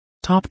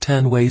Top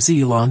 10 Ways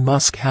Elon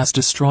Musk Has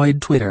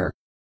Destroyed Twitter.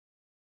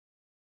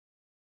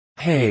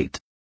 Hate.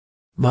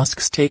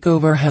 Musk's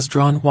takeover has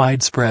drawn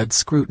widespread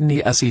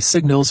scrutiny as he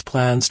signals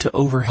plans to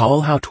overhaul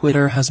how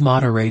Twitter has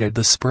moderated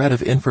the spread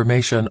of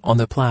information on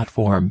the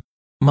platform.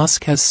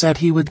 Musk has said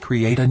he would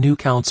create a new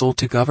council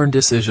to govern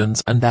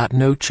decisions and that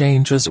no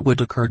changes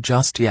would occur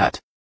just yet.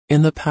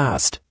 In the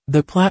past,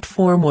 the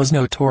platform was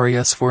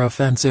notorious for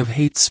offensive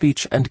hate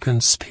speech and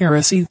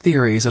conspiracy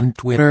theories, and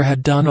Twitter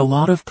had done a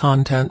lot of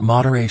content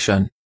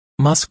moderation.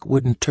 Musk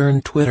wouldn't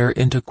turn Twitter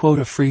into quote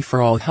a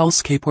free-for-all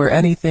hellscape where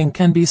anything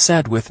can be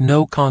said with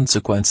no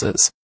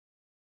consequences.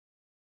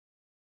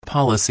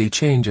 Policy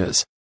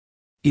changes.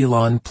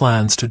 Elon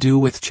plans to do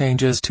with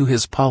changes to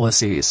his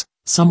policies.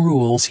 Some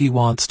rules he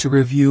wants to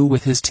review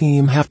with his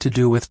team have to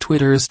do with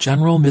Twitter's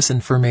general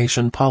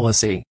misinformation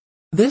policy.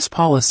 This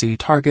policy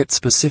targets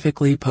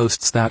specifically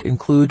posts that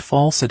include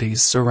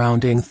falsities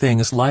surrounding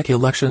things like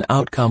election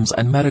outcomes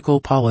and medical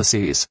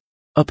policies.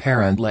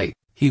 Apparently,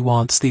 he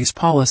wants these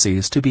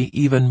policies to be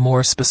even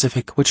more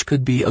specific, which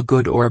could be a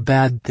good or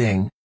bad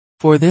thing.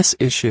 For this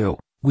issue,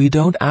 we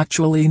don't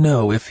actually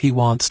know if he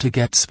wants to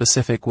get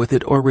specific with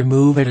it or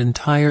remove it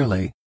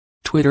entirely.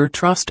 Twitter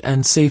Trust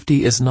and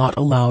Safety is not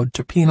allowed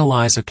to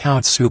penalize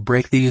accounts who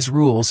break these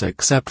rules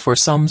except for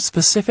some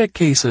specific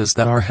cases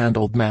that are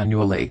handled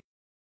manually.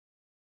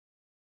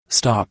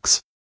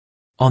 Stocks.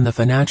 On the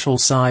financial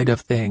side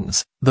of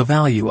things, the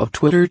value of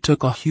Twitter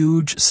took a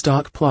huge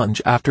stock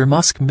plunge after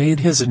Musk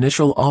made his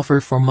initial offer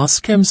for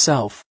Musk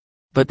himself.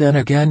 But then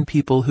again,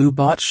 people who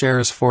bought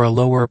shares for a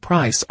lower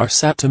price are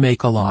set to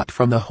make a lot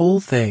from the whole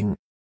thing.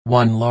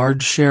 One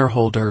large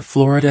shareholder,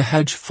 Florida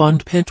hedge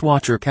fund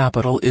Pintwatcher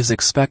Capital, is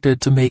expected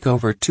to make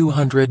over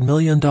 $200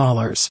 million.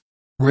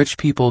 Rich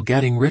people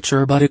getting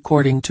richer, but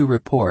according to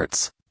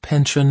reports,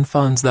 pension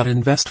funds that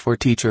invest for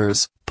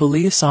teachers,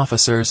 police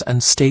officers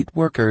and state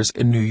workers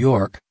in New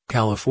York,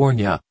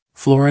 California,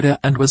 Florida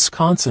and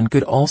Wisconsin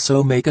could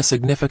also make a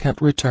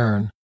significant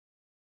return.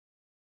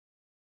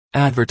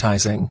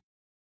 Advertising.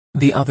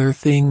 The other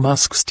thing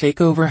Musk's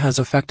takeover has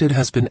affected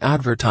has been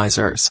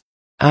advertisers.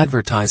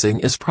 Advertising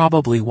is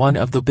probably one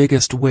of the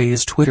biggest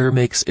ways Twitter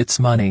makes its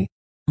money.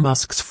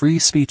 Musk's free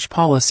speech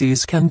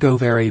policies can go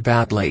very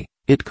badly.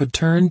 It could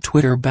turn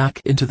Twitter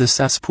back into the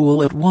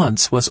cesspool it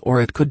once was,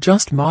 or it could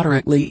just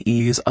moderately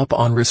ease up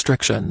on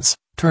restrictions,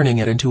 turning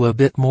it into a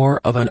bit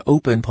more of an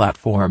open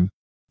platform.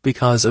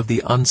 Because of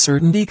the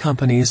uncertainty,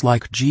 companies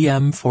like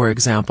GM, for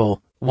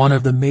example, one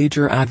of the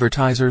major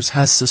advertisers,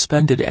 has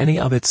suspended any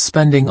of its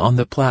spending on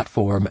the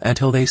platform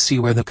until they see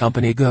where the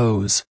company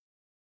goes.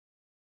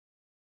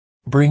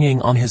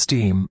 Bringing on his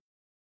team.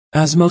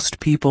 As most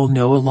people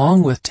know,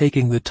 along with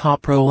taking the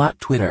top role at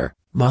Twitter,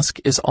 Musk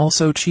is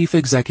also chief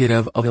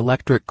executive of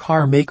electric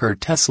car maker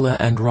Tesla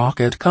and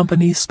rocket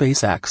company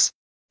SpaceX.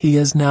 He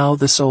is now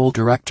the sole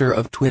director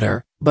of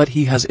Twitter, but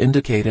he has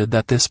indicated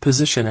that this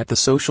position at the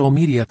social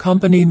media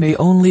company may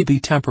only be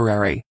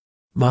temporary.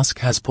 Musk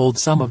has pulled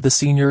some of the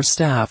senior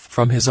staff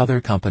from his other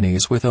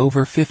companies, with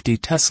over 50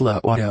 Tesla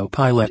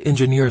autopilot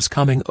engineers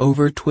coming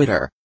over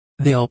Twitter.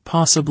 They'll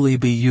possibly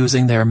be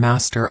using their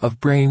master of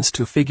brains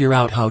to figure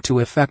out how to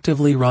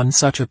effectively run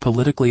such a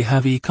politically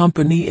heavy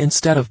company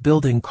instead of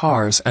building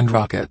cars and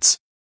rockets.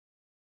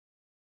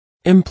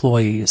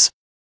 Employees.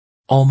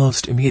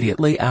 Almost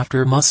immediately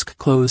after Musk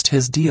closed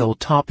his deal,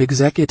 top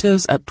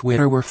executives at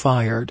Twitter were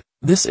fired.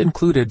 This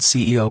included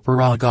CEO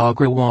Parag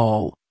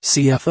Agrawal,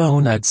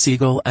 CFO Ned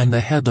Siegel and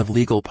the head of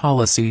legal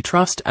policy,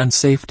 trust and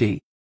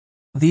safety.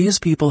 These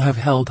people have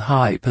held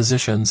high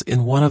positions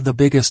in one of the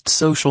biggest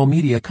social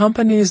media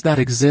companies that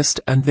exist,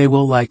 and they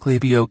will likely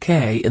be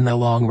okay in the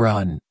long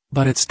run,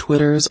 but it's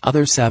Twitter's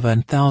other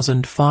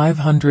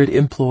 7,500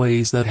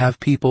 employees that have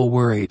people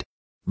worried.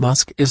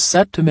 Musk is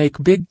set to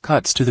make big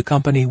cuts to the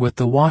company, with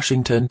the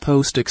Washington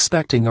Post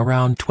expecting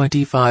around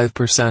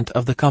 25%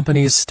 of the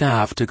company's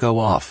staff to go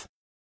off.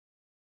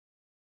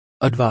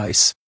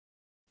 Advice.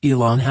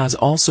 Elon has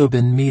also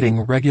been meeting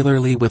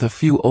regularly with a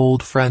few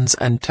old friends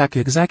and tech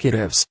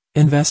executives,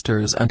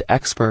 investors and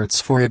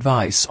experts for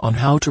advice on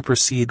how to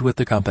proceed with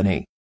the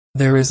company.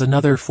 There is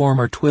another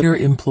former Twitter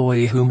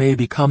employee who may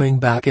be coming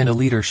back in a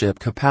leadership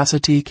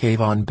capacity,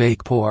 Kayvon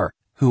Beykpour,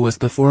 who was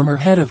the former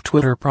head of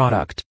Twitter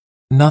product.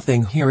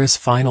 Nothing here is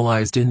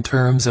finalized in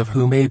terms of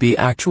who may be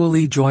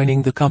actually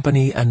joining the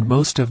company, and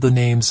most of the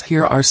names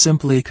here are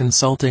simply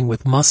consulting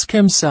with Musk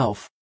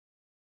himself.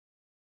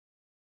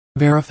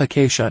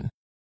 Verification.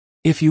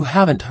 If you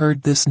haven't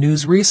heard this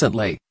news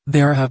recently,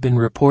 there have been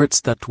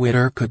reports that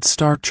Twitter could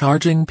start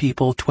charging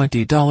people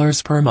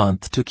 $20 per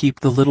month to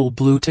keep the little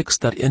blue ticks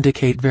that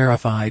indicate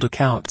verified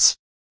accounts.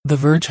 The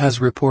Verge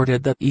has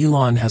reported that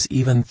Elon has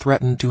even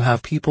threatened to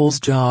have people's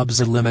jobs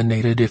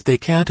eliminated if they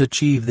can't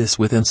achieve this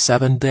within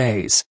 7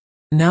 days.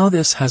 Now,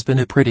 this has been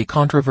a pretty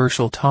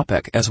controversial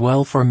topic as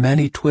well for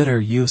many Twitter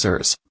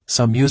users.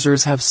 Some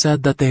users have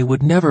said that they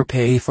would never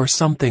pay for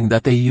something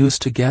that they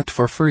used to get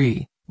for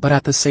free. But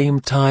at the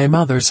same time,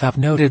 others have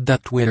noted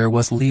that Twitter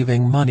was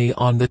leaving money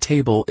on the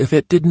table if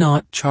it did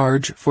not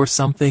charge for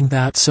something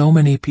that so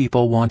many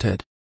people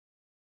wanted.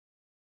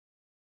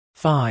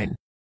 Vine.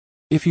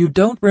 If you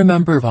don't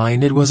remember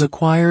Vine, it was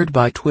acquired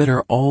by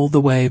Twitter all the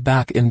way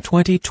back in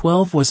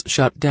 2012, was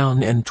shut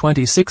down in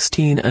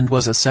 2016 and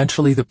was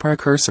essentially the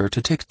precursor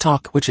to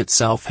TikTok, which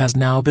itself has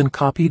now been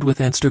copied with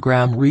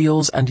Instagram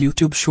Reels and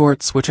YouTube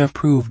Shorts, which have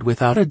proved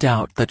without a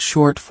doubt that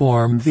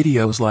short-form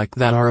videos like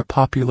that are a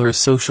popular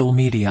social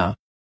media.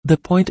 The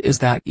point is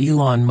that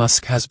Elon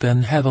Musk has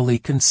been heavily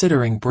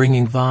considering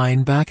bringing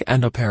Vine back,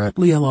 and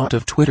apparently a lot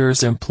of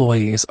Twitter's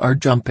employees are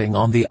jumping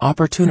on the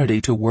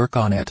opportunity to work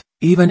on it,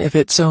 even if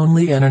it's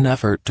only in an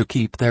effort to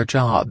keep their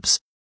jobs.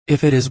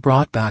 If it is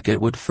brought back, it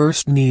would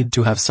first need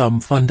to have some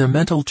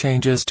fundamental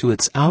changes to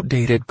its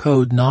outdated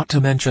code, not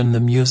to mention the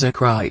music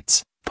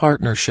rights,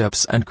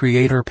 partnerships and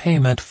creator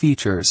payment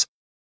features.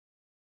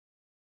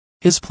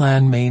 His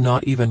plan may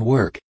not even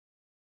work.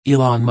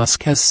 Elon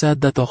Musk has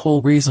said that the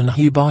whole reason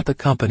he bought the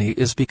company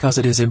is because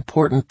it is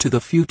important to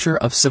the future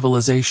of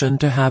civilization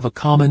to have a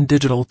common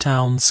digital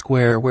town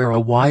square where a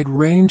wide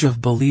range of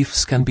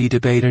beliefs can be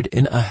debated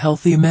in a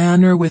healthy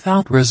manner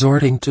without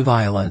resorting to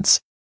violence.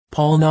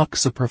 Paul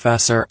Knox, a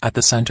professor at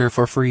the Center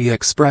for Free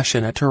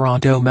Expression at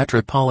Toronto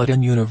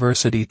Metropolitan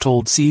University,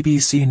 told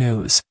CBC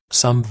News,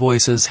 "Some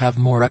voices have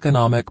more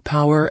economic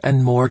power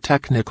and more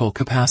technical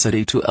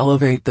capacity to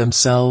elevate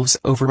themselves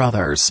over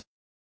others.